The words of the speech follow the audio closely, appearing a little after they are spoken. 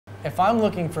if I'm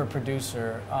looking for a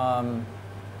producer,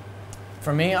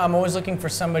 for me, I'm always looking for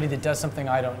somebody that does something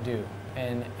I don't do.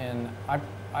 And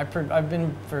I've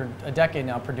been for a decade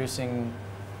now producing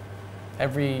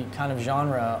every kind of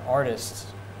genre artist,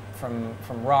 from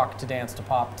rock to dance to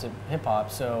pop to hip hop.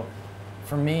 So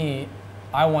for me,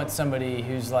 I want somebody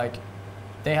who's like,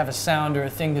 they have a sound or a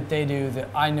thing that they do that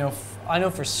I know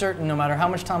for certain, no matter how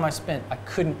much time I spent, I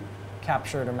couldn't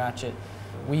capture it or match it.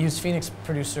 We used Phoenix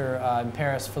producer in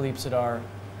Paris, Philippe Zdar.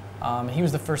 He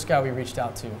was the first guy we reached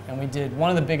out to, and we did one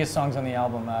of the biggest songs on the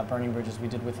album, Burning Bridges. We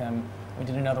did with him. We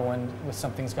did another one with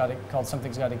called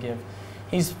Something's Gotta Give.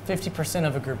 He's 50%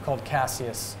 of a group called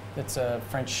Cassius. It's a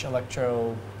French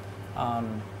electro, I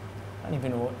don't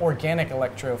even know, organic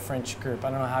electro French group. I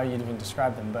don't know how you'd even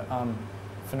describe them, but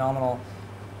phenomenal.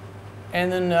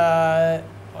 And then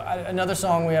another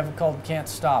song we have called Can't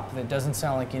Stop that doesn't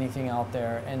sound like anything out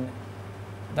there. And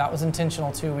that was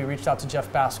intentional too. We reached out to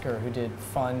Jeff Basker, who did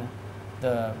Fun,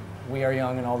 the We Are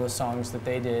Young and all those songs that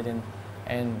they did, and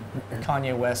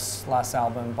Kanye West's last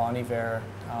album, Bon Iver.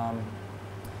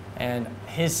 And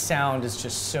his sound is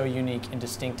just so unique and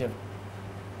distinctive.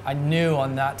 I knew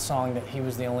on that song that he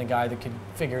was the only guy that could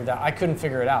figure that. I couldn't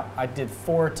figure it out. I did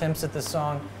 4 attempts at this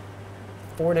song,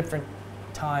 4 different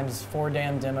times, 4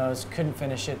 damn demos, couldn't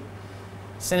finish it.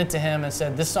 Sent it to him and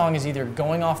said, this song is either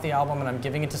going off the album and I'm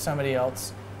giving it to somebody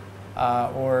else,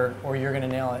 or you're gonna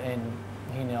nail it, and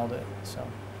he nailed it. So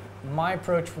my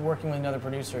approach for working with another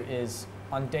producer is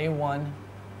on day one,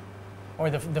 or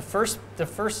the first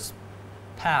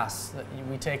pass that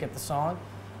we take at the song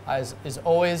is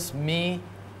always me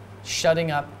shutting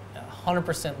up,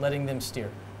 100% letting them steer,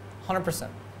 100%.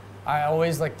 I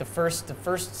always like the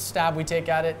first stab we take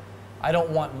at it, I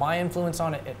don't want my influence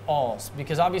on it at all,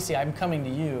 because obviously I'm coming to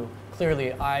you.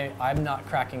 Clearly, I'm not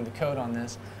cracking the code on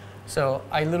this. So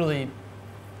I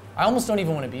almost don't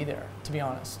even want to be there, to be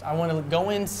honest. I want to go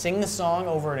in, sing the song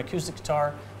over an acoustic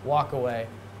guitar, walk away.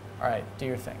 All right, do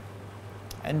your thing.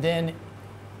 And then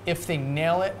if they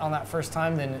nail it on that first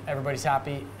time, then everybody's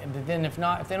happy. And then if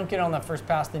not, if they don't get it on that first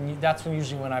pass, then that's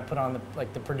usually when I put on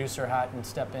the producer hat and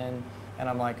step in, and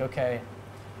I'm like, okay,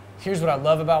 here's what I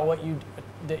love about what you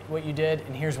did,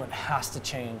 and here's what has to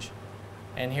change,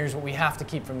 and here's what we have to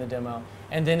keep from the demo,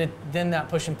 and then that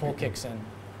push and pull kicks in.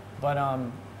 But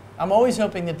I'm always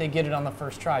hoping that they get it on the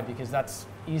first try, because that's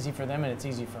easy for them and it's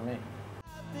easy for me.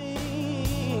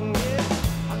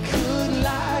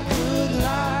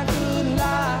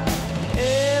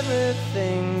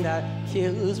 Everything that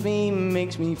kills me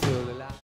makes me feel alive.